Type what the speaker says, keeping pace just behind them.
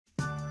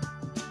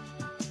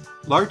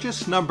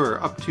Largest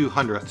number up to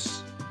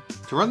hundredths.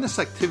 To run this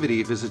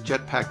activity, visit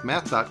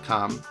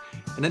jetpackmath.com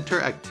and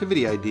enter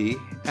activity ID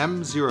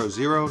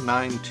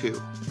M0092.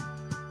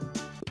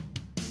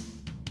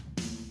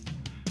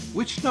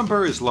 Which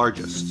number is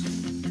largest?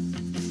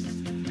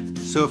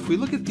 So if we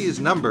look at these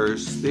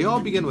numbers, they all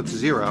begin with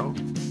 0,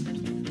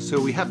 so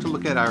we have to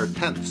look at our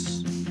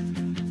tenths.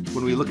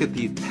 When we look at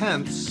the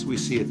tenths, we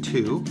see a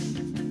 2,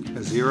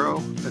 a 0,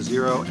 a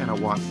 0, and a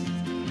 1.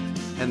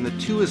 And the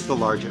 2 is the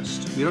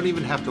largest. We don't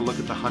even have to look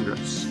at the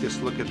hundredths,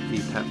 just look at the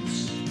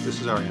tenths.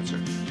 This is our answer.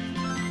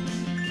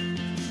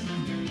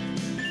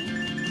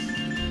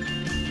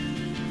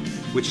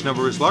 Which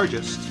number is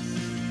largest?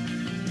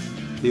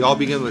 They all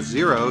begin with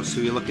 0,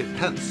 so we look at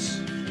tenths.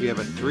 We have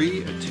a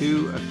 3, a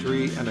 2, a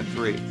 3, and a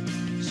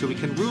 3. So we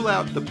can rule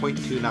out the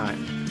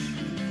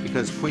 0.29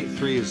 because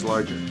 0.3 is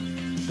larger.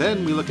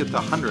 Then we look at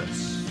the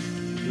hundredths.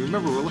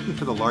 Remember, we're looking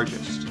for the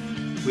largest.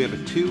 We have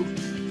a 2,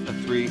 a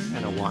 3,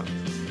 and a 1.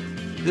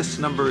 This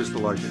number is the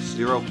largest,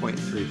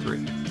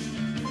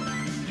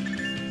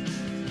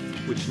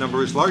 0.33. Which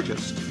number is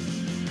largest?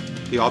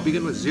 They all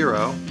begin with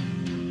 0.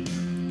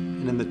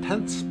 And in the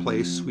tenths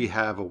place, we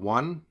have a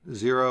 1,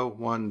 0,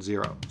 1,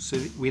 0. So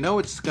we know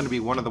it's going to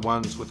be one of the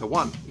ones with a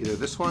 1, either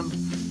this one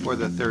or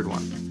the third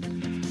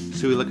one.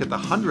 So we look at the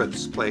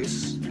hundredths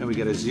place, and we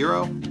get a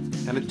 0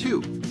 and a 2.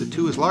 The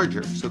 2 is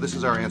larger, so this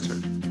is our answer.